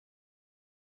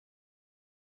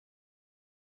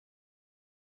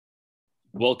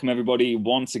Welcome, everybody,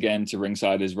 once again to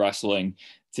Ringsiders Wrestling.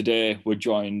 Today, we're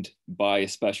joined by a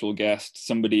special guest,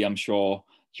 somebody I'm sure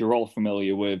you're all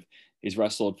familiar with. He's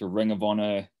wrestled for Ring of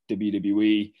Honor,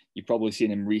 WWE. You've probably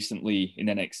seen him recently in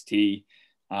NXT,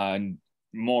 and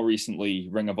more recently,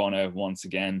 Ring of Honor once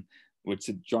again. We're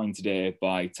joined today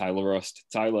by Tyler Rust.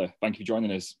 Tyler, thank you for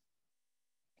joining us.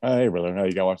 Hey, brother. How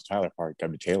you got to watch Tyler part?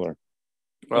 Gotta be Taylor.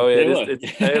 Oh, yeah,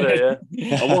 it's Taylor,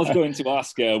 yeah. I was going to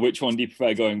ask which one do you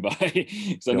prefer going by?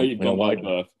 Because I know you've gone by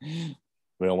both.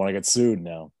 We don't want to get sued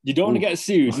now. You don't want to get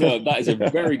sued. No, that is a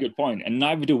very good point. And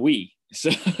neither do we.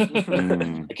 So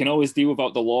I can always deal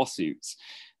without the lawsuits.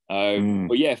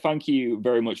 But yeah, thank you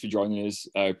very much for joining us.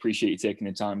 I appreciate you taking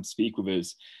the time to speak with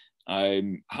us.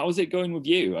 How's it going with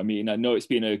you? I mean, I know it's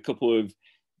been a couple of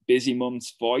busy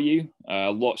months for you.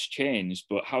 Lots changed,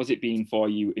 but how's it been for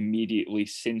you immediately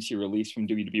since your release from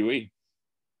WWE?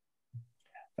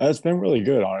 It's been really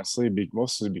good, honestly,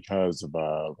 mostly because of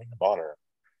Ring of Honor.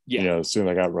 Yeah. You know, as soon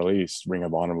as I got released, Ring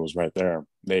of Honor was right there.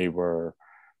 They were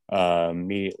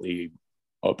immediately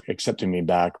accepting me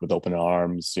back with open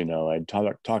arms. You know, I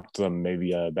talked to them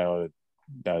maybe about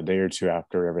a day or two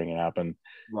after everything happened.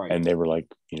 Right. And they were like,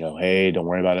 you know, hey, don't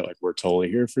worry about it. Like, we're totally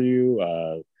here for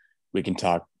you. We can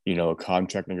talk, you know,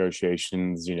 contract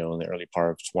negotiations, you know, in the early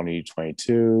part of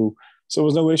 2022. So it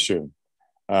was no issue.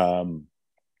 The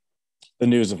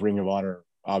news of Ring of Honor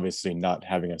obviously not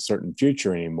having a certain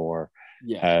future anymore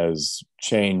has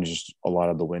changed a lot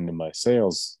of the wind in my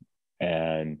sails.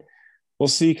 And we'll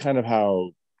see kind of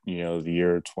how, you know, the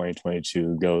year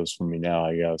 2022 goes for me now,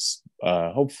 I guess.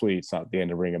 Hopefully it's not the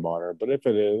end of Ring of Honor, but if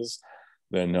it is,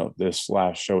 then no, this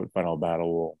last show at Final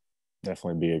Battle will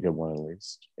definitely be a good one at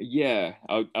least. Yeah,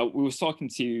 we was talking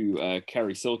to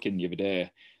Kerry Silkin the other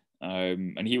day,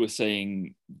 and he was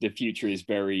saying the future is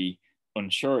very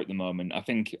unsure at the moment. I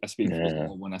think I speak for us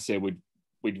all when I say we'd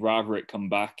rather it come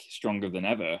back stronger than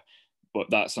ever, but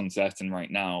that's uncertain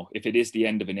right now. If it is the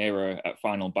end of an era at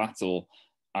Final Battle,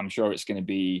 I'm sure it's going to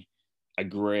be a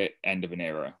great end of an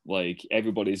era. Like,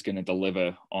 everybody's going to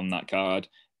deliver on that card.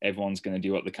 Everyone's going to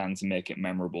do what they can to make it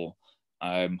memorable.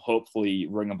 Hopefully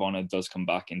Ring of Honor does come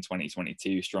back in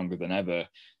 2022 stronger than ever.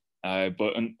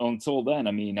 But until then,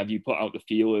 I mean, have you put out the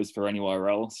feelers for anywhere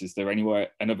else? Is there any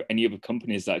other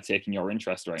companies that are taking your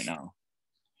interest right now?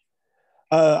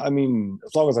 I mean,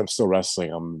 as long as I'm still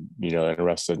wrestling, I'm, you know,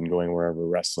 interested in going wherever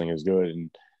wrestling is good. And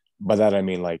by that, I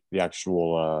mean, like, the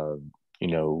actual, you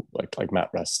know, like mat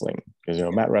wrestling. Because, you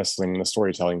know, mat wrestling, the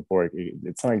storytelling for it,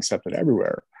 it's not accepted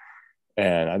everywhere.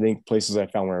 And I think places I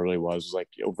found where it really was like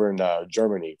over in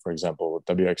Germany, for example, with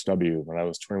WXW. When I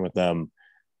was touring with them,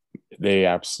 they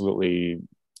absolutely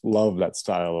love that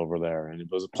style over there. And it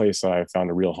was a place that I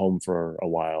found a real home for a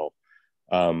while.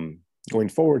 Going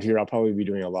forward here, I'll probably be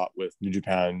doing a lot with New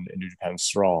Japan and New Japan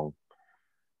Strong.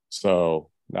 So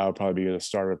that'll probably be the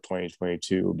start of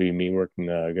 2022. Will be me working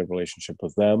a good relationship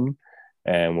with them,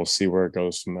 and we'll see where it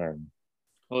goes from there.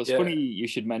 Well, it's funny you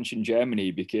should mention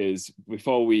Germany, because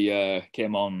before we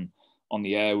came on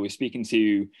the air, I was speaking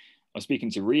to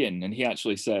Ryan, and he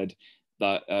actually said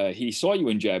that he saw you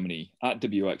in Germany at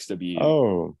WXW.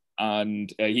 Oh.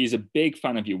 And he's a big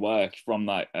fan of your work from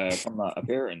that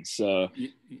appearance. So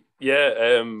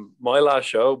yeah, my last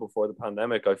show before the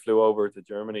pandemic, I flew over to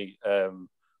Germany.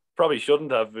 Probably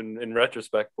shouldn't have in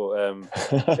retrospect, but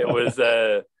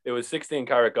it was 16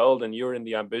 karat gold, and you're in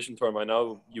the Ambition tour. I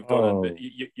know you've done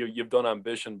you've done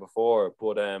Ambition before,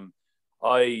 but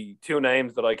two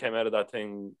names that I came out of that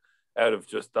thing, out of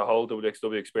just the whole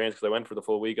WXW experience, because I went for the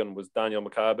full weekend, was Daniel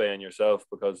Makabe and yourself,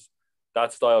 because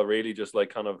that style really just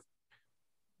like kind of,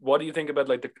 what do you think about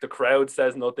like the crowd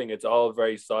says nothing, it's all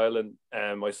very silent.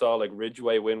 I saw like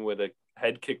Ridgeway win with a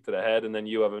head kick to the head, and then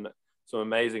you have some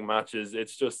amazing matches.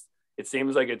 It's just, it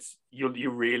seems like it's you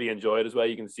really enjoy it as well.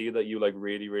 You can see that you like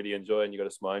really enjoy it, and you got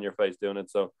a smile on your face doing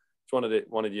it. So just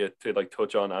wanted you to like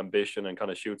touch on Ambition and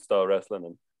kind of shoot style wrestling,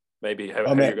 and maybe how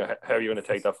are you going to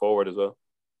take that forward as well.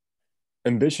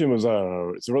 Ambition was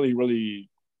it's a really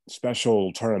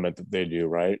special tournament that they do,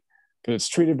 right? Because it's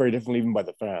treated very differently even by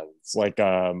the fans. Like,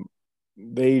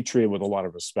 they treat it with a lot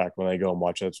of respect when they go and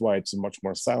watch it. That's why it's a much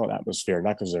more silent atmosphere,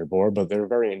 not because they're bored, but they're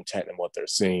very intent in what they're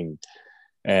seeing.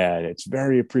 And it's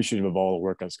very appreciative of all the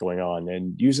work that's going on.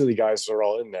 And usually the guys are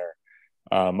all in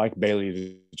there. Mike Bailey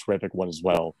is a terrific one as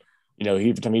well. You know,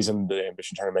 every time he's in the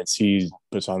Ambition tournaments, he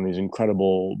puts on these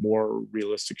incredible, more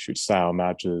realistic shoot style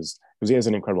matches, because he has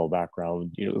an incredible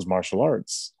background. You know, it was martial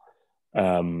arts.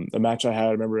 The match I had,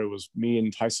 I remember it was me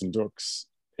and Tyson Dux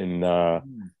in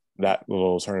that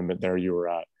little tournament there you were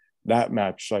at. That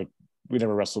match, like, we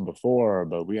never wrestled before,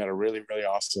 but we had a really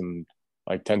awesome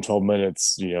like 10, 12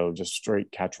 minutes, just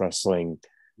straight catch wrestling,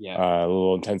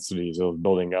 little intensities. It was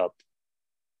building up.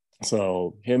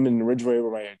 So him and Ridgeway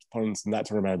were my opponents in that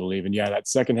tournament, I believe. And yeah, that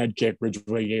second head kick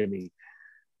Ridgeway gave me,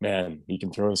 man, he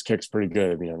can throw his kicks pretty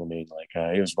good. You know what I mean? Like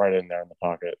he was right in there in the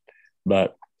pocket.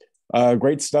 But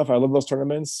great stuff. I love those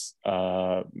tournaments.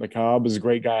 Macabre is a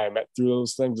great guy. I met through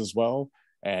those things as well.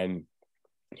 And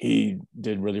he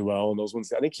did really well in those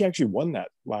ones. I think he actually won that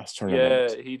last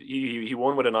tournament. Yeah, he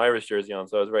won with an Irish jersey on,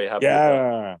 so I was very happy with Yeah.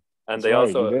 that. And they I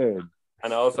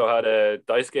also had a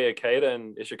Daisuke Ikeda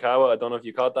and Ishikawa. I don't know if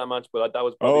you caught that match, but that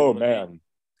was probably one of the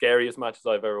scariest matches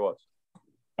I've ever watched.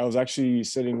 I was actually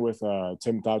sitting with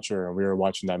Tim Thatcher, and we were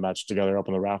watching that match together up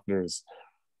on the rafters,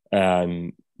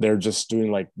 and they're just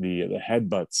doing like the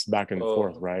headbutts back and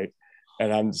forth, right?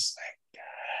 And I'm just like,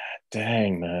 God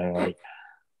dang, man. Like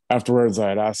afterwards, I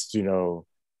had asked,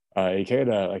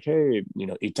 Ikeda, like, hey,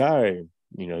 Itai,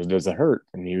 does it hurt?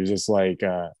 And he was just like,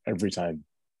 every time.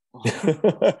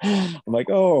 I'm like,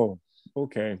 oh,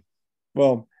 okay.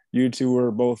 Well, you two were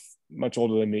both much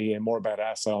older than me and more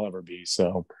badass than I'll ever be.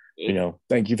 So,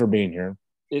 thank you for being here.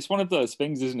 It's one of those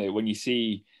things, isn't it? When you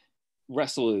see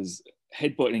wrestlers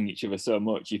headbutting each other so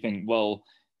much, you think, well,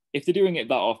 if they're doing it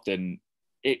that often,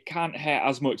 it can't hurt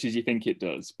as much as you think it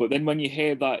does. But then when you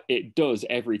hear that it does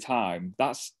every time,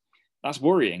 that's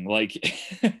worrying. Like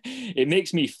it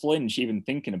makes me flinch even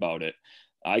thinking about it.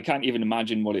 I can't even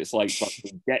imagine what it's like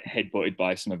to get headbutted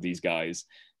by some of these guys.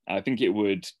 I think it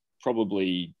would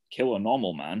probably kill a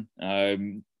normal man.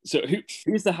 So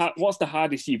what's the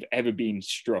hardest you've ever been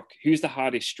struck? Who's the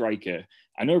hardest striker?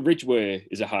 I know Ridgeway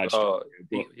is a hard striker.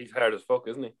 He's hard as fuck,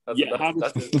 isn't he?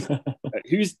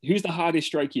 Who's the hardest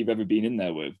striker you've ever been in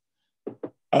there with?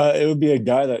 It would be a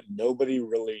guy that nobody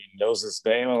really knows his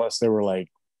name unless they were like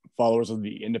followers of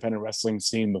the independent wrestling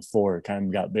scene before it kind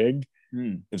of got big.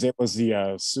 His name was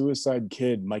the Suicide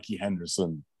Kid, Mikey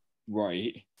Henderson.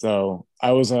 Right. So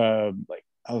I was like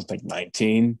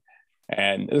 19,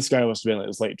 and this guy must have been in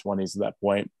his late 20s at that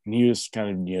point, and he was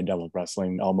kind of done with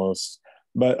wrestling almost.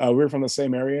 But we were from the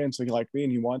same area, and so he liked me,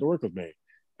 and he wanted to work with me.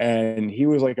 And he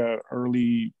was like a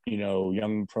early,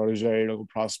 young protege, little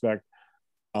prospect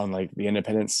on like the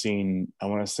independent scene. I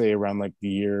want to say around like the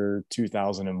year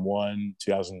 2001,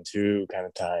 2002 kind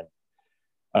of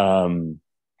time.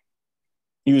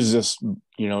 He was just,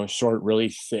 short, really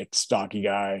thick, stocky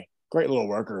guy, great little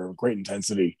worker, great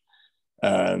intensity.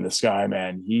 This guy,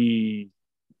 man,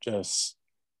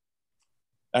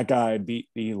 that guy beat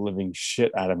the living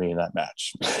shit out of me in that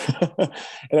match. And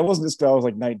it wasn't just because I was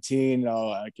like 19.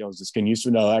 I was just getting used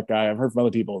to know that guy. I've heard from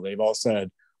other people. They've all said,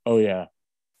 oh yeah,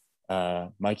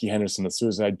 Mikey Henderson, the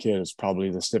Suicide Kid, is probably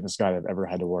the stiffest guy I've ever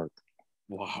had to work.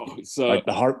 Wow. So like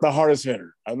the hardest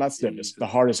hitter. Not stiffest, the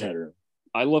hardest hitter.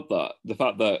 I love that. The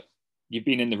fact that you've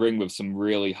been in the ring with some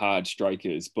really hard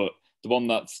strikers, but the one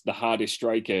that's the hardest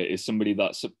striker is somebody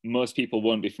that most people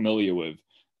won't be familiar with.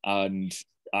 And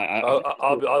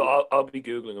I'll be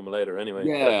Googling him later anyway.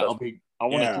 Yeah, I want to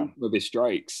keep him with his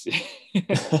strikes.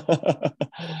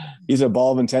 He's a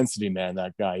ball of intensity, man,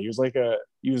 that guy. He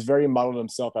was very modeled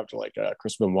himself after like a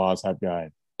Chris Benoit type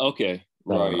guy. Okay,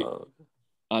 right.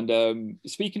 And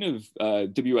speaking of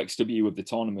WXW with the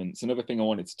tournaments, another thing I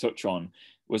wanted to touch on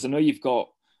was I know you've got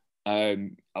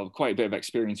quite a bit of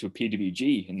experience with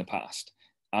PWG in the past,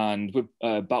 and with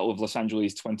Battle of Los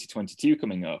Angeles 2022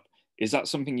 coming up, is that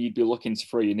something you'd be looking to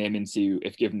throw your name into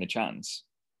if given the chance?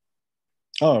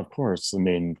 Oh, of course. I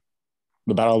mean,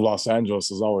 the Battle of Los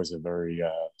Angeles is always a very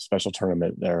special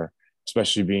tournament there,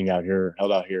 especially being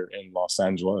held out here in Los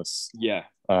Angeles. Yeah.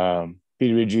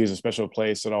 PWG is a special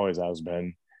place. It always has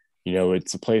been.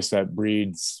 It's a place that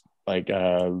breeds like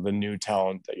the new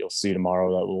talent that you'll see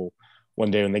tomorrow that will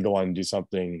one day when they go on and do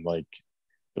something like,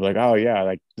 they're like, oh yeah,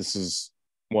 like this is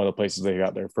one of the places they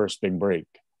got their first big break.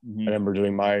 I remember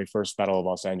doing my first Battle of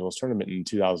Los Angeles tournament in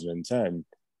 2010,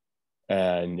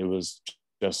 and it was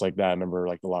just like that. I remember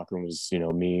like the locker room was,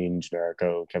 me and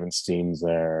Generico, Kevin Steen's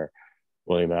there,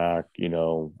 Willie Mack,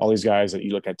 all these guys that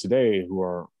you look at today who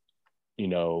are,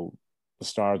 the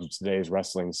stars of today's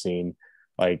wrestling scene,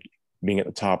 like being at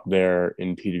the top there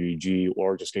in PWG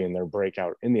or just getting their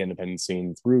breakout in the independent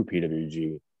scene through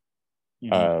PWG.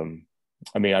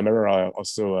 I mean, I remember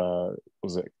also,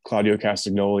 was it Claudio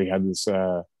Castagnoli had this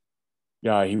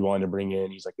guy he wanted to bring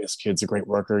in. He's like, this kid's a great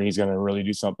worker. And he's going to really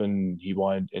do something.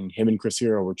 And him and Chris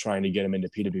Hero were trying to get him into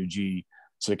PWG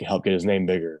so he could help get his name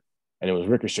bigger. And it was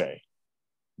Ricochet.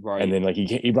 Right. And then like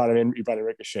he brought in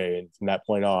Ricochet. And from that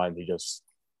point on,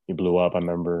 he blew up, I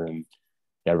remember. And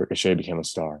yeah, Ricochet became a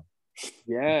star.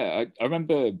 Yeah, I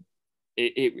remember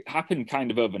it happened kind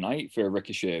of overnight for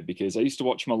Ricochet because I used to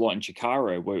watch him a lot in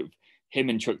Chikara with him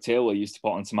and Chuck Taylor used to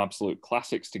put on some absolute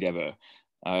classics together.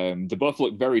 They both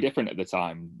looked very different at the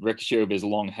time. Ricochet with his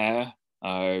long hair,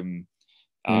 and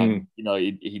you know,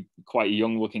 he quite a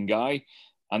young looking guy,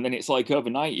 and then it's like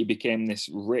overnight he became this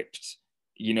ripped,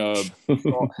 you know,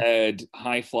 short-haired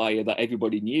high flyer that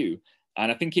everybody knew.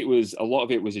 And I think a lot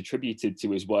of it was attributed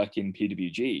to his work in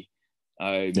PWG.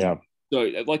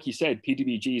 So, like you said,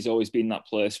 PWG has always been that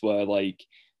place where like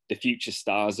the future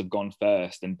stars have gone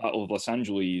first, and Battle of Los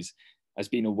Angeles has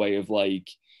been a way of like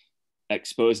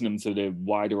exposing them to the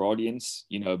wider audience,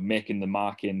 you know, making the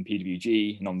mark in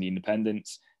PWG and on the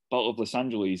independents. Battle of Los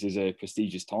Angeles is a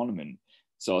prestigious tournament.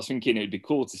 So I was thinking it'd be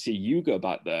cool to see you go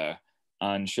back there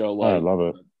and show like, I love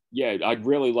it. Yeah, I'd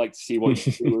really like to see what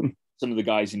you do with some of the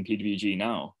guys in PWG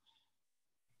now.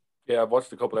 Yeah, I've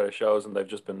watched a couple of their shows and they've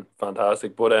just been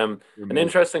fantastic. But an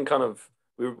interesting kind of,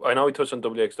 I know we touched on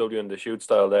WXW and the shoot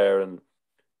style there, and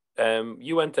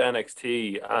you went to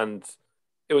NXT and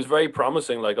it was very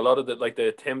promising. Like a lot of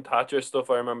the Tim Thatcher stuff,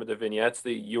 I remember the vignettes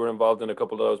that you were involved in a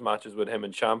couple of those matches with him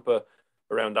and Ciampa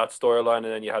around that storyline, and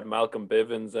then you had Malcolm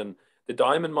Bivens, and the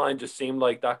Diamond Mine just seemed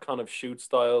like that kind of shoot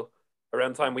style.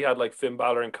 Around time we had like Finn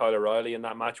Balor and Kyle O'Reilly in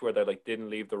that match where they like didn't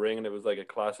leave the ring, and it was like a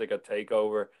classic at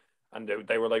Takeover, and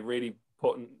they were like really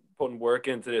putting work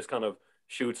into this kind of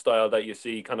shoot style that you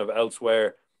see kind of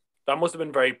elsewhere. That must have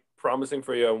been very promising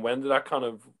for you. And when did that kind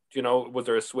of, you know, was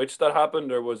there a switch that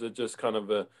happened, or was it just kind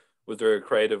of was there a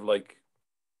creative, like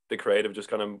the creative just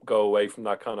kind of go away from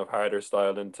that kind of harder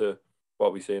style into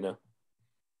what we see now?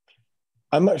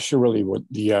 I'm not sure really what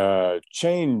the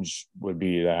change would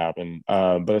be that happened.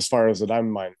 But as far as the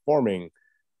Diamond Mine forming,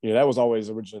 you know, that was always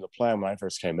originally the plan when I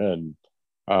first came in.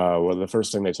 Well, the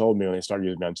first thing they told me when they started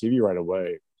using me on TV right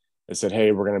away, they said,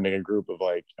 hey, we're going to make a group of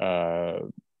like,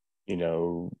 you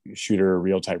know, shooter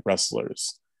real type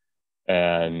wrestlers.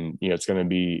 And, you know,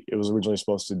 it was originally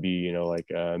supposed to be, you know, like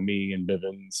me and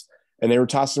Bivens. And they were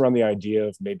tossing around the idea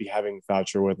of maybe having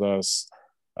Thatcher with us.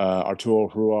 Arturo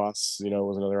Ruas, you know,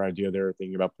 was another idea they were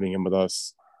thinking about putting him with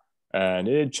us. And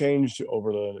it had changed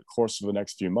over the course of the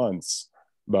next few months.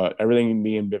 But everything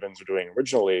me and Bivens were doing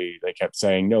originally, they kept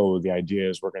saying, no, the idea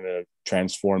is we're going to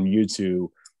transform you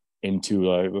two into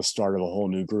the start of a whole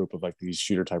new group of like these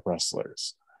shooter type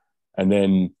wrestlers. And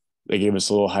then they gave us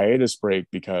a little hiatus break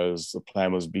because the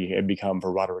plan had become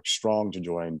for Roderick Strong to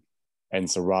join.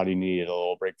 And so Roddy needed a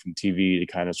little break from TV to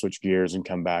kind of switch gears and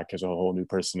come back as a whole new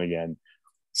person again.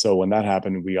 So when that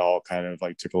happened, we all kind of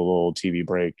like took a little TV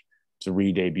break to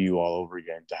re-debut all over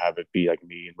again, to have it be like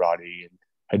me and Roddy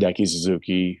and Hideki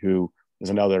Suzuki, who is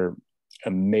another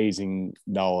amazing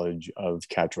knowledge of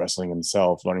catch wrestling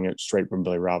himself, learning it straight from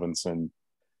Billy Robinson.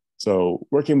 So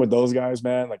working with those guys,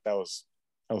 man, like that was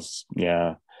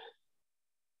yeah.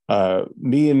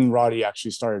 Me and Roddy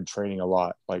actually started training a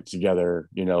lot, like together,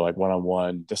 you know, like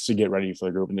one-on-one, just to get ready for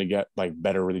the group and to get like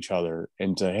better with each other,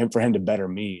 and for him to better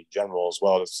me in general as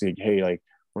well, to see, hey, like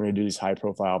we're going to do these high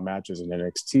profile matches in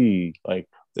NXT, like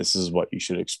this is what you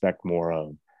should expect more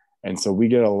of. And so we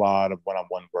did a lot of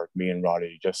one-on-one work, me and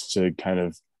Roddy, just to kind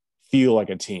of feel like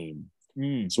a team.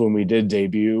 So when we did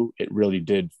debut, it really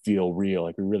did feel real.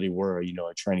 Like we really were, you know,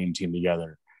 a training team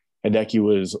together. Hideki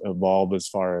was involved as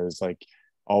far as like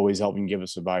always helping give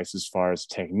us advice as far as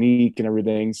technique and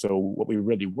everything. So what we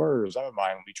really were was, out of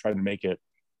mind, we tried to make it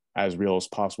as real as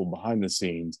possible behind the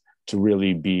scenes to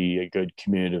really be a good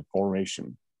community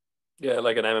formation. Yeah,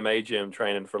 like an MMA gym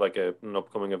training for like an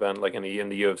upcoming event, like in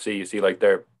the UFC, you see like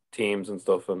their teams and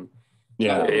stuff, and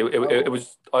yeah, it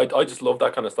was. I just love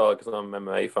that kind of style because I'm an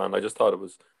MMA fan. I just thought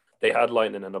they had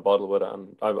lightning in a bottle with it,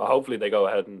 and hopefully they go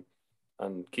ahead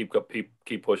and keep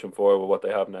pushing forward with what they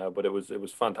have now. But it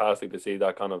was fantastic to see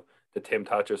that kind of the Tim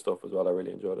Thatcher stuff as well. I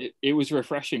really enjoyed it. It was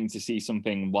refreshing to see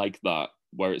something like that,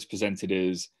 where it's presented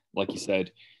as, like you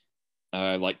said,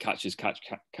 like catch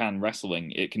can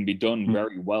wrestling. It can be done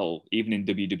very well, even in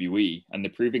WWE, and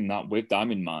they're proving that with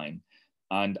Diamond Mine.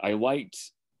 And I liked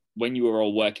when you were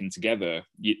all working together,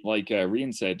 like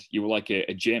Rian said, you were like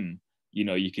a gym. You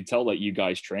know, you could tell that you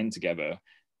guys trained together,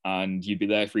 and you'd be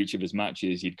there for each of his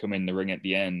matches. You'd come in the ring at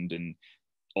the end and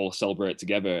all celebrate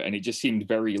together. And it just seemed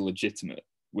very legitimate,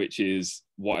 which is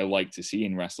what I like to see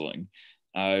in wrestling.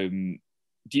 Do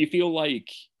you feel like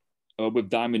with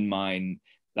Diamond Mine,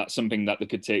 that's something that they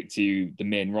could take to the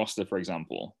main roster, for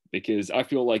example? Because I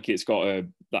feel like it's got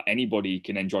that anybody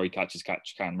can enjoy catch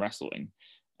can wrestling.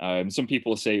 Some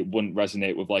people say it wouldn't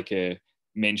resonate with like a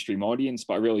mainstream audience,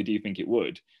 but I really do think it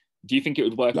would. Do you think it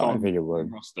would work on I think it would.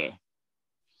 the roster?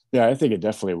 Yeah, I think it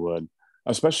definitely would,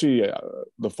 especially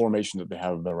the formation that they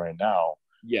have right now.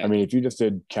 Yeah. I mean, if you just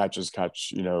did catch,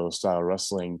 you know, style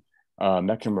wrestling,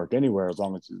 That can work anywhere as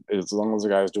long as the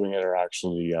guys doing it are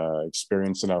actually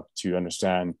experienced enough to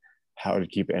understand how to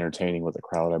keep it entertaining with the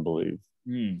crowd, I believe.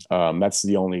 That's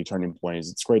the only turning point.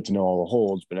 Is it's great to know all the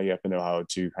holds, but now you have to know how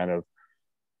to kind of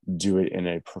do it in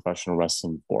a professional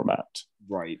wrestling format.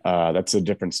 Right. That's a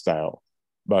different style.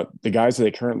 But the guys that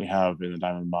they currently have in the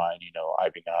Diamond Mine,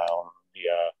 Ivy Nile, the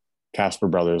Casper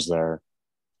brothers,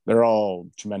 they're all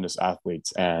tremendous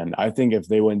athletes. And I think if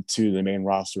they went to the main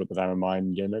roster with the Diamond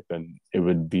Mine gimmick, then it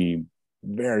would be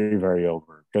very, very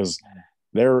over, because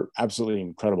they're absolutely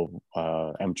incredible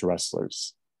amateur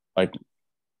wrestlers. Like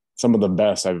some of the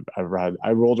best I've ever had.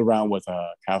 I rolled around with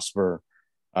Casper,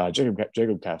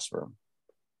 Jacob Casper.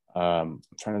 I'm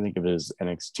trying to think of his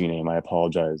NXT name. I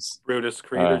apologize. Brutus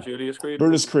Creed or Julius Creed?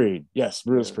 Brutus Creed. Yes,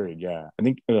 Brutus Creed. Yeah. I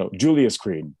think Julius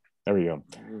Creed. There we go.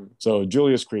 Mm-hmm. So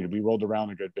Julius Creed, we rolled around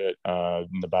a good bit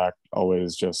in the back,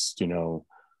 always just,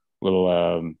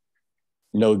 little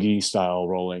no-gi style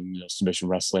rolling, submission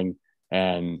wrestling.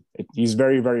 And he's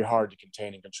very, very hard to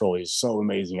contain and control. He's so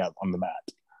amazing out on the mat.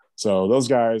 So those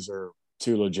guys are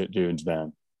two legit dudes,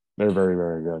 man. They're very,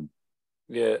 very good.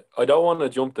 Yeah, I don't want to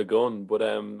jump the gun, but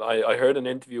I heard an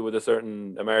interview with a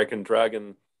certain American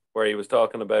Dragon where he was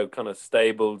talking about kind of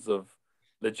stables of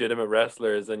legitimate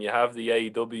wrestlers, and you have the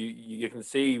AEW. You can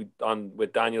see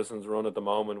with Danielson's run at the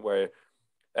moment where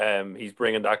he's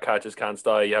bringing that catches can't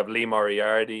style. You have Lee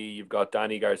Moriarty, you've got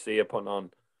Danny Garcia putting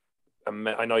on.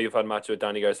 I know you've had matches with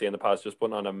Danny Garcia in the past, just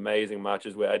putting on amazing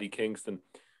matches with Eddie Kingston,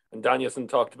 and Danielson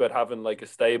talked about having like a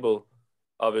stable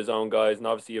of his own guys, and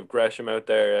obviously you have Gresham out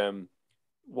there.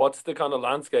 What's the kind of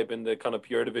landscape in the kind of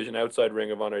pure division outside Ring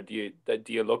of Honor? Do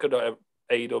you look at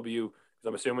AEW, because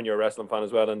I'm assuming you're a wrestling fan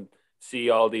as well, and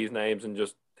see all these names and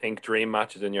just think dream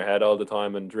matches in your head all the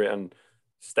time, and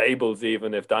stables?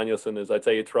 Even if Danielson is, I'd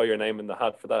say you throw your name in the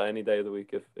hat for that any day of the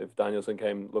week if Danielson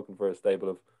came looking for a stable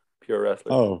of pure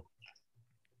wrestlers. Oh,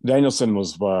 Danielson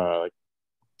was so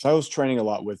I was training a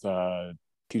lot with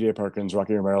TJ Perkins,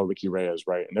 Rocky Romero, Ricky Reyes,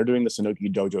 right? And they're doing the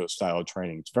Sanoki Dojo style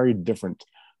training. It's very different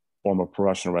form of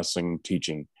professional wrestling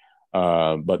teaching.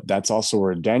 But that's also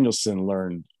where Danielson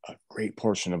learned a great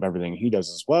portion of everything he does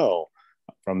as well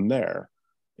from there.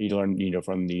 He learned,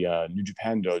 from the New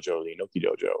Japan Dojo, the Inoki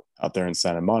Dojo out there in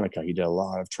Santa Monica. He did a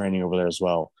lot of training over there as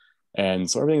well. And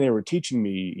so everything they were teaching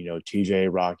me, TJ,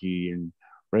 Rocky, and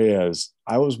Reyes,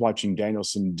 I was watching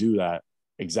Danielson do that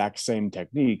exact same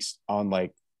techniques on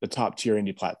like the top tier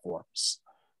indie platforms.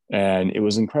 And it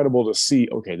was incredible to see,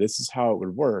 okay, this is how it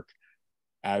would work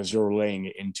as you're laying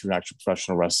it into an actual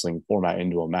professional wrestling format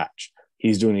into a match.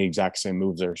 He's doing the exact same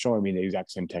moves. They're showing me the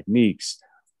exact same techniques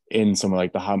in some of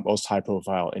like the most high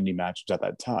profile indie matches at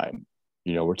that time.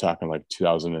 We're talking like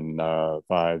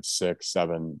 2005, 6,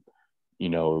 7,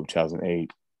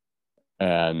 2008.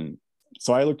 And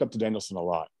so I looked up to Danielson a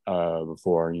lot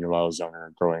before, when I was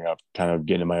younger, growing up, kind of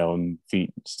getting my own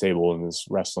feet stable in this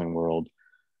wrestling world.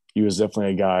 He was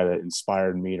definitely a guy that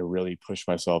inspired me to really push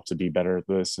myself to be better at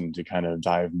this and to kind of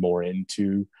dive more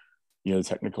into, the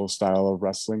technical style of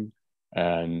wrestling.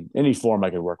 And any form I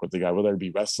could work with the guy, whether it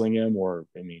be wrestling him or,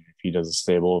 if he does a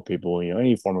stable of people,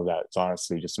 any form of that. It's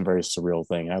honestly just a very surreal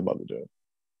thing. I'd love to do it.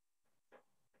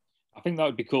 I think that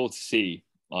would be cool to see.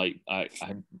 Like,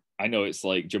 I know it's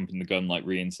like jumping the gun, like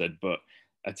Rian said, but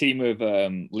a team of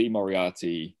Lee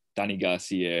Moriarty, Danny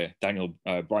Garcia,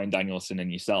 Bryan Danielson,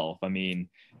 and yourself.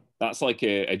 That's like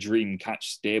a dream catch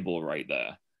stable right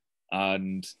there.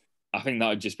 And I think that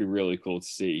would just be really cool to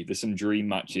see. There's some dream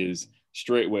matches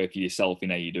straight away for yourself in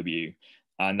AEW.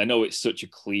 And I know it's such a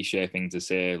cliche thing to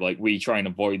say. Like, we try and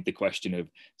avoid the question of,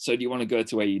 so do you want to go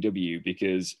to AEW?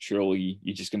 Because surely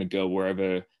you're just going to go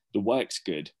wherever the work's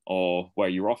good or where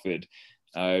you're offered.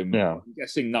 I'm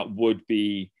guessing that would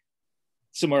be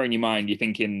somewhere in your mind. You're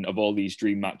thinking of all these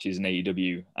dream matches in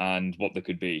AEW and what they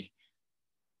could be.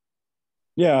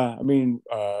 Yeah,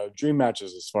 dream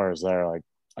matches as far as they're like,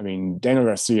 Daniel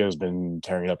Garcia has been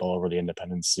tearing it up all over the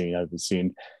independent scene I've been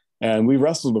seeing. And we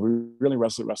wrestled, but we really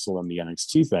wrestled on the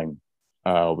NXT thing.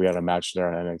 We had a match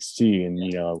there on NXT,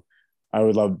 and, I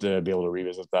would love to be able to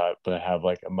revisit that, but have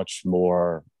like a much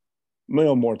more,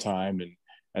 more time and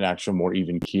an actual more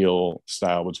even keel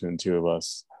style between the two of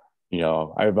us.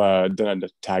 I've done a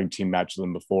tag team match with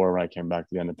them before when I came back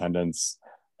to the independents.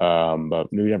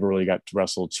 But we never really got to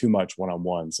wrestle too much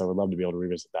one-on-one. So I would love to be able to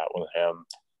revisit that with him.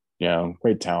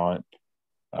 Great talent.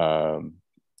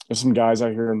 There's some guys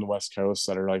out here in the West Coast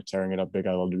that are like tearing it up big.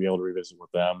 I'd love to be able to revisit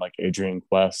with them, like Adrian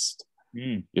Quest.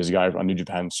 He's a guy on New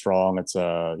Japan Strong. It's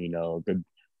good,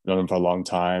 known him for a long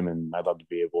time, and I'd love to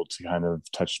be able to kind of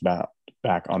touch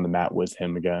back on the mat with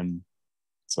him again.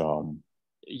 So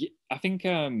I think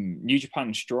New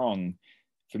Japan Strong,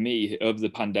 for me, over the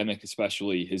pandemic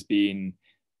especially, has been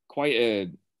quite a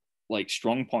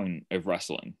strong point of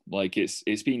wrestling. Like it's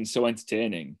been so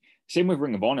entertaining. Same with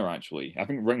Ring of Honor, actually. I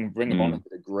think Ring of Honor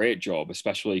did a great job,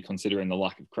 especially considering the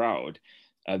lack of crowd.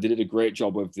 They did a great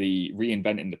job of the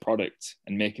reinventing the product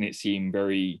and making it seem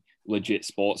very legit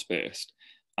sports based.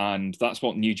 And that's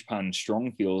what New Japan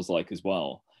Strong feels like as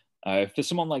well. For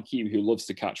someone like you who loves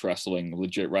to catch wrestling,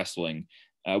 legit wrestling,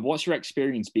 what's your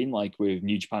experience been like with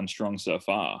New Japan Strong so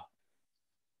far?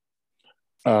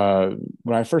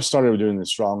 When I first started doing the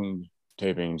Strong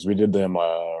tapings, we did them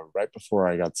right before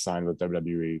I got signed with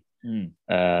WWE.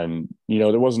 And,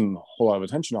 there wasn't a whole lot of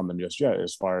attention on them just yet,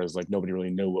 as far as like nobody really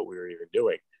knew what we were even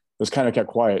doing. It was kind of kept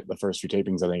quiet the first few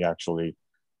tapings, I think, actually,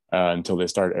 until they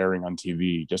started airing on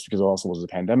TV, just because it also was a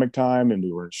pandemic time and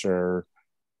we weren't sure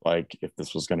like if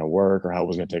this was going to work or how it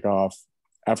was going to take off.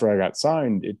 After I got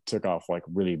signed, it took off like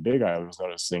really big. I was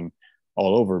noticing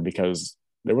all over because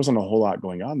there wasn't a whole lot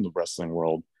going on in the wrestling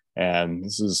world. And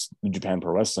this is Japan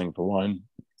Pro Wrestling for one.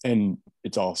 And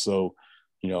it's also,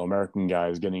 American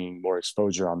guys getting more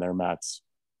exposure on their mats.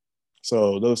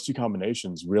 So those two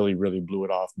combinations really, really blew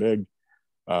it off big.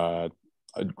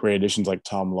 Great additions like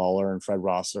Tom Lawler and Fred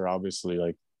Rosser, obviously,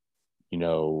 like,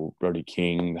 Brody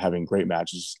King having great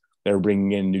matches. They're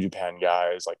bringing in New Japan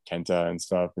guys like Kenta and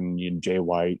stuff, and Jay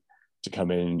White to come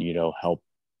in and, help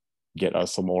get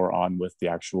us some more on with the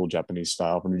actual Japanese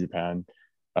style for New Japan.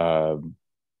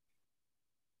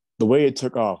 The way it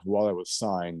took off while I was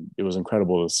signed, it was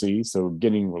incredible to see. So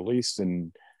getting released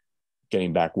and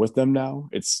getting back with them now,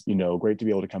 it's, great to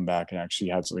be able to come back and actually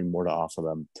have something more to offer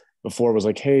them. Before it was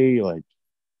like, hey, like,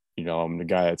 I'm the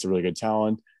guy that's a really good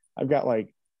talent. I've got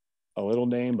like a little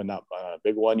name, but not a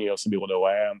big one. Some people know who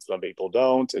I am, some people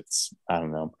don't. I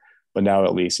don't know. But now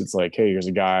at least it's like, hey, here's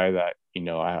a guy that,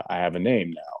 I have a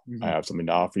name now. I have something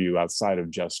to offer you outside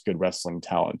of just good wrestling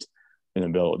talent and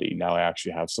ability. Now I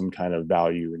actually have some kind of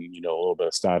value and, a little bit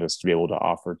of status to be able to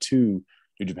offer to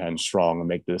New Japan Strong and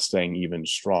make this thing even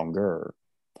stronger.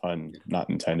 Pun not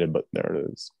intended, but there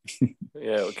it is.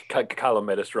 Yeah, Callum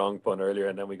made a strong pun earlier,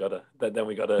 and then we got a.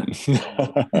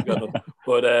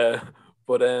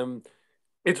 But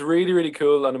it's really, really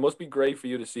cool, and it must be great for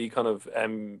you to see kind of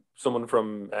someone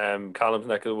from Callum's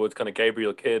neck of the woods, kind of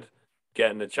Gabriel Kidd,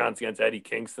 getting a chance against Eddie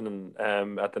Kingston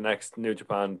and at the next New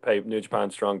Japan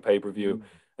Strong pay-per-view.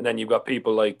 And then you've got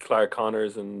people like Clark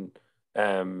Connors and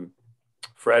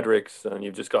Fredericks, and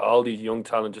you've just got all these young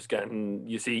talent just getting.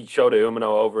 You see Shota Umino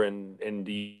over in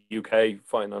the UK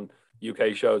fighting on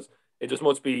UK shows. It just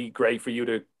must be great for you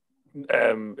to.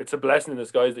 It's a blessing in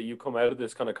disguise that you come out of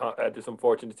this kind of this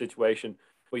unfortunate situation,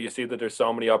 but you see that there's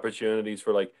so many opportunities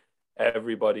for like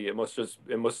everybody. It must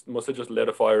have just lit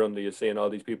a fire under you, seeing all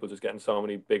these people just getting so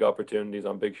many big opportunities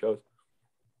on big shows.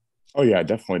 Oh yeah, it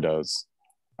definitely does.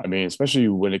 I mean, especially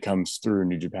when it comes through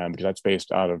New Japan, because that's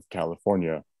based out of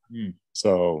California.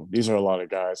 So these are a lot of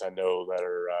guys I know that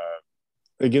are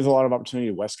it gives a lot of opportunity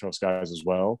to West Coast guys as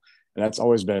well. And that's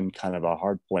always been kind of a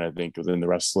hard point, I think, within the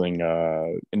wrestling,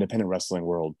 independent wrestling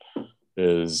world,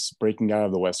 is breaking out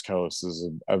of the West Coast is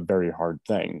a very hard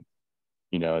thing.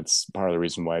 It's part of the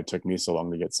reason why it took me so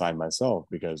long to get signed myself,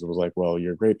 because it was like, well,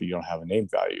 you're great, but you don't have a name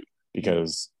value,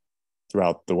 because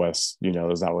throughout the West,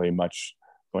 there's not really much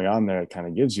going on there. It kind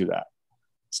of gives you that.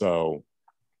 So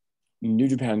New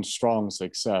Japan Strong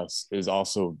success is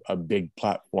also a big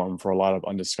platform for a lot of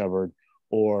undiscovered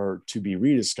or to be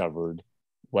rediscovered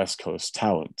West Coast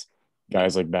talent.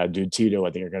 Guys like Bad Dude Tito,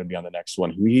 I think, are going to be on the next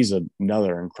one. He's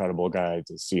another incredible guy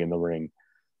to see in the ring.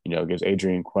 Gives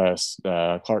Adrian Quest.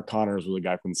 Clark Connors was a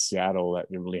guy from Seattle that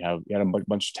didn't really he had a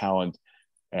bunch of talent,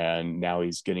 and now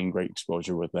he's getting great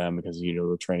exposure with them because,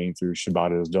 they're training through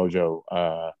Shibata's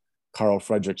dojo. Carl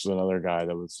Fredericks is another guy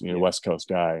that was, West Coast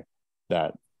guy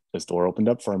that this door opened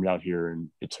up for him out here, and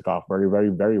it took off very, very,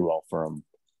 very well for him.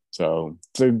 So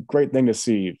it's a great thing to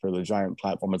see for the giant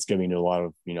platform it's giving to a lot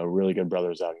of, really good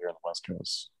brothers out here on the West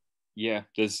Coast. Yeah,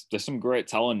 there's some great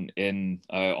talent in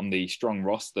on the Strong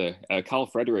roster. Carl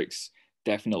Fredericks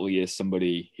definitely is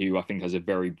somebody who I think has a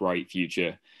very bright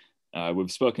future.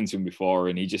 We've spoken to him before,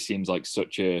 and he just seems like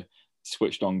such a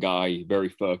switched on guy, very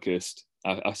focused.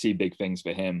 I see big things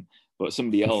for him. But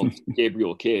somebody else,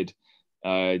 Gabriel Kidd,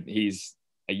 he's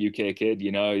a UK kid,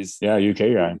 he's UK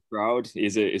guy. Proud.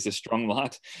 Is a strong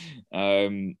lad.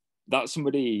 That's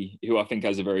somebody who I think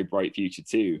has a very bright future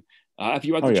too. Have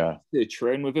you had the chance to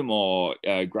train with him or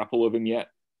grapple with him yet?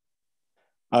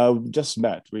 Just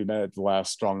met. We met at the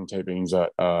last Strong tapings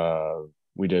that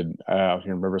we did out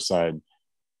here in Riverside.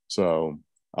 So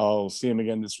I'll see him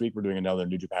again this week. We're doing another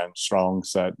New Japan Strong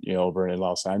set, over in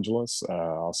Los Angeles.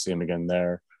 I'll see him again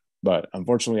there. But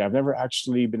unfortunately, I've never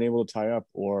actually been able to tie up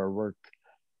or work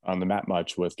on the mat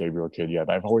much with Gabriel Kidd yet.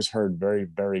 I've always heard very,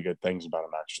 very good things about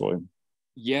him, actually.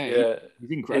 Yeah,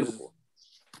 he's incredible.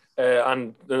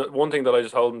 And the one thing that I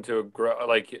just hold him to,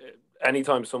 like,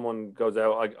 anytime someone goes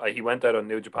out, he went out on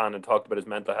New Japan and talked about his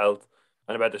mental health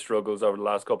and about the struggles over the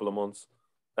last couple of months.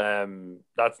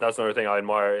 That's another thing I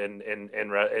admire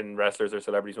in wrestlers or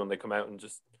celebrities when they come out and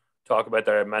just talk about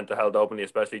their mental health openly,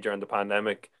 especially during the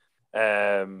pandemic.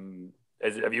 Have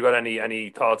you got any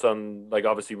thoughts on, like,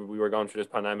 obviously we were going through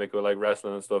this pandemic with like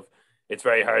wrestling and stuff. It's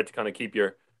very hard to kind of keep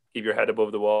your head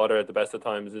above the water at the best of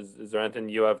times. Is there anything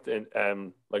you have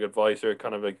to, like, advice or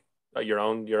kind of like your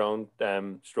own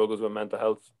struggles with mental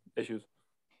health issues?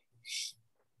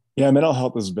 Yeah, mental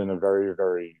health has been a very,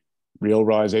 very real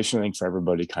realization, I think, for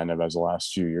everybody kind of as the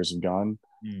last few years have gone.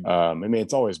 I mean,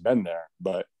 it's always been there,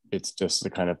 but it's just the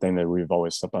kind of thing that we've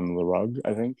always swept under the rug,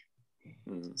 I think.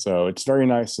 So it's very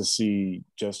nice to see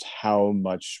just how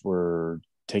much we're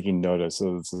taking notice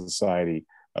of the society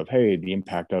of, hey, the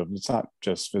impact of, it's not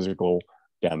just physical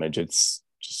damage. It's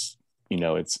just,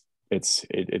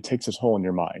 it takes a toll on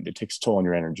your mind. It takes a toll on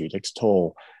your energy. It takes a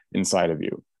toll inside of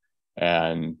you.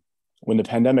 And when the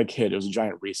pandemic hit, it was a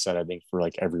giant reset, I think, for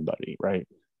like everybody, right?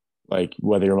 Like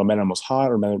whether your momentum was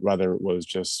hot or whether it was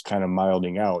just kind of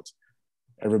milding out,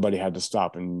 everybody had to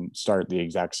stop and start at the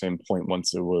exact same point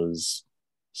once it was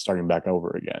starting back over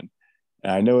again.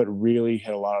 And I know it really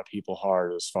hit a lot of people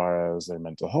hard as far as their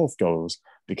mental health goes,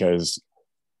 because,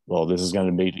 well, this is going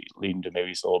to be leading to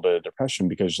maybe a little bit of depression,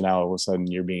 because now all of a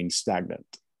sudden you're being stagnant.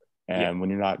 And when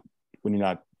you're not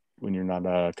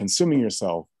consuming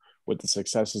yourself with the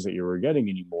successes that you were getting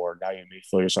anymore, now you may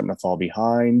feel you're starting to fall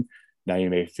behind. Now you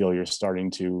may feel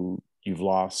you've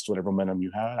lost whatever momentum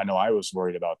you had. I know I was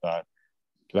worried about that,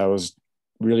 because I was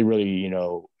really, really,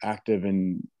 active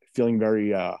and feeling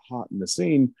very hot in the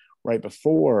scene right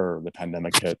before the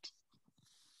pandemic hit.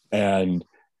 And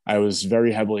I was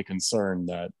very heavily concerned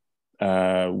that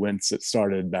once it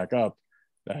started back up,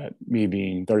 that me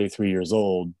being 33 years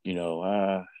old,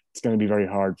 it's going to be very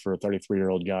hard for a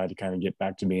 33-year-old guy to kind of get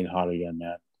back to being hot again,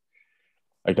 man.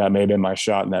 Like, that may have been my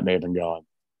shot and that may have been gone.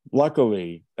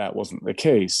 Luckily, that wasn't the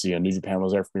case. New Japan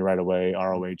was there for me right away.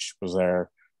 ROH was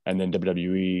there. And then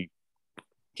WWE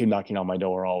came knocking on my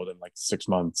door all within like 6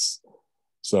 months.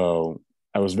 So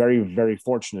I was very, very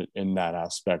fortunate in that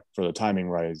aspect for the timing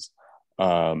rise.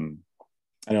 I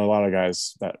know a lot of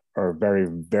guys that are very,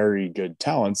 very good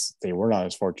talents, they were not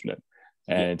as fortunate.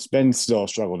 And it's been still a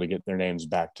struggle to get their names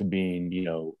back to being,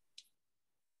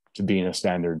 to being a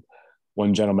standard.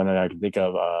 One gentleman that I can think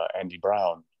of, Andy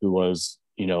Brown, who was,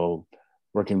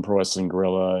 working Pro Wrestling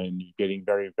Guerrilla and getting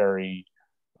very, very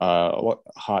hot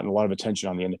and a lot of attention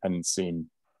on the independent scene.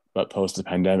 But post the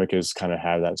pandemic has kind of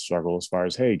had that struggle as far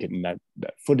as, hey, getting that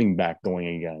footing back going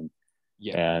again.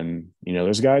 Yeah. And,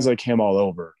 there's guys like him all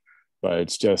over, but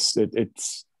it's just,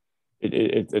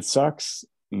 it sucks.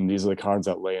 And these are the cards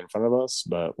that lay in front of us,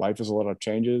 but life is a lot of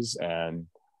changes and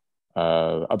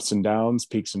ups and downs,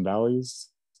 peaks and valleys.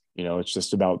 It's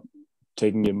just about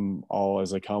taking them all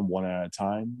as they come, one at a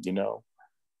time.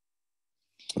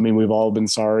 I mean, we've all been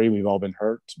sorry, we've all been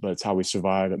hurt, but it's how we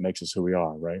survive that makes us who we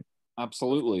are, right?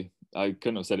 Absolutely. I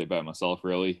couldn't have said it better myself,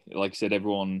 really. Like I said,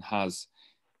 everyone has,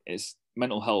 it's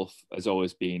mental health has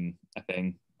always been a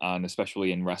thing, and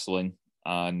especially in wrestling.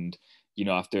 And,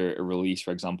 after a release,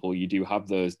 for example, you do have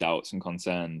those doubts and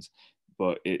concerns,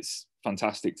 but it's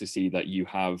fantastic to see that you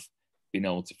have been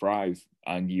able to thrive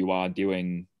and you are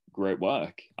doing great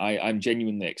work. I'm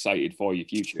genuinely excited for your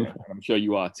future. I'm sure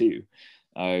you are too.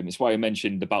 It's why I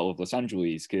mentioned the Battle of Los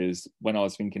Angeles, because when I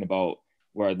was thinking about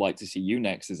where I'd like to see you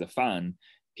next as a fan,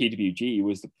 PWG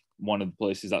was one of the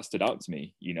places that stood out to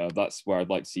me. That's where I'd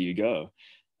like to see you go.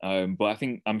 But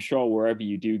I'm sure wherever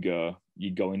you do go, you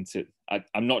go into,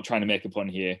 I'm not trying to make a pun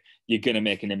here, you're going to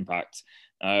make an impact.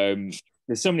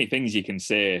 There's so many things you can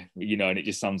say, and it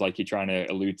just sounds like you're trying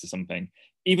to allude to something,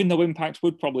 even though Impact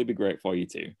would probably be great for you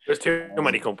too. There's too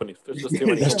many companies. There's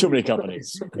just too many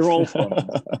companies. They're all fun.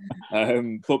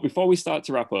 But before we start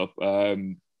to wrap up,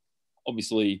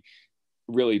 obviously,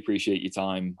 really appreciate your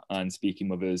time and speaking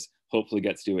with us. Hopefully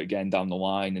get to do it again down the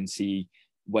line and see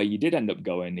where you did end up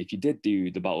going. If you did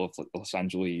do the Battle of Los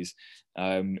Angeles,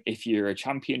 if you're a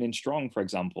champion in Strong, for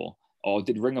example, or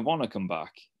did Ring of Honor come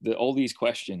back? All these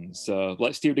questions. So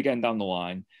let's do it again down the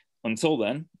line. Until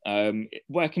then,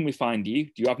 where can we find you?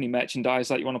 Do you have any merchandise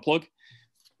that you want to plug?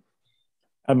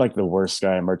 I'm like the worst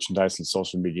guy at merchandise and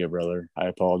social media, brother. I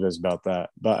apologize about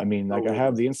that. But I mean, I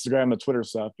have the Instagram, the Twitter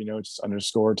stuff, just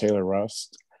 _Taylor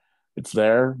Rust. It's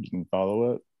there. You can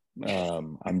follow it.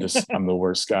 I'm the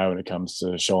worst guy when it comes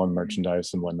to showing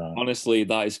merchandise and whatnot. Honestly,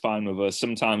 that is fine with us.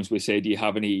 Sometimes we say, do you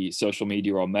have any social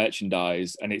media or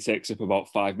merchandise? And it takes up about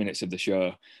 5 minutes of the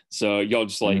show. So you're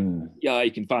just like, yeah,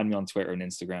 you can find me on Twitter and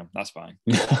Instagram. That's fine.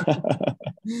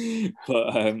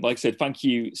 But like I said, thank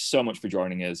you so much for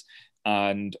joining us,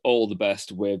 and all the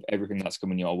best with everything that's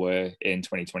coming your way in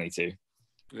 2022.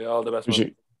 Yeah, all the best.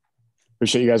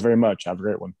 Appreciate you guys very much. Have a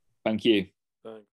great one. Thank you. Thanks.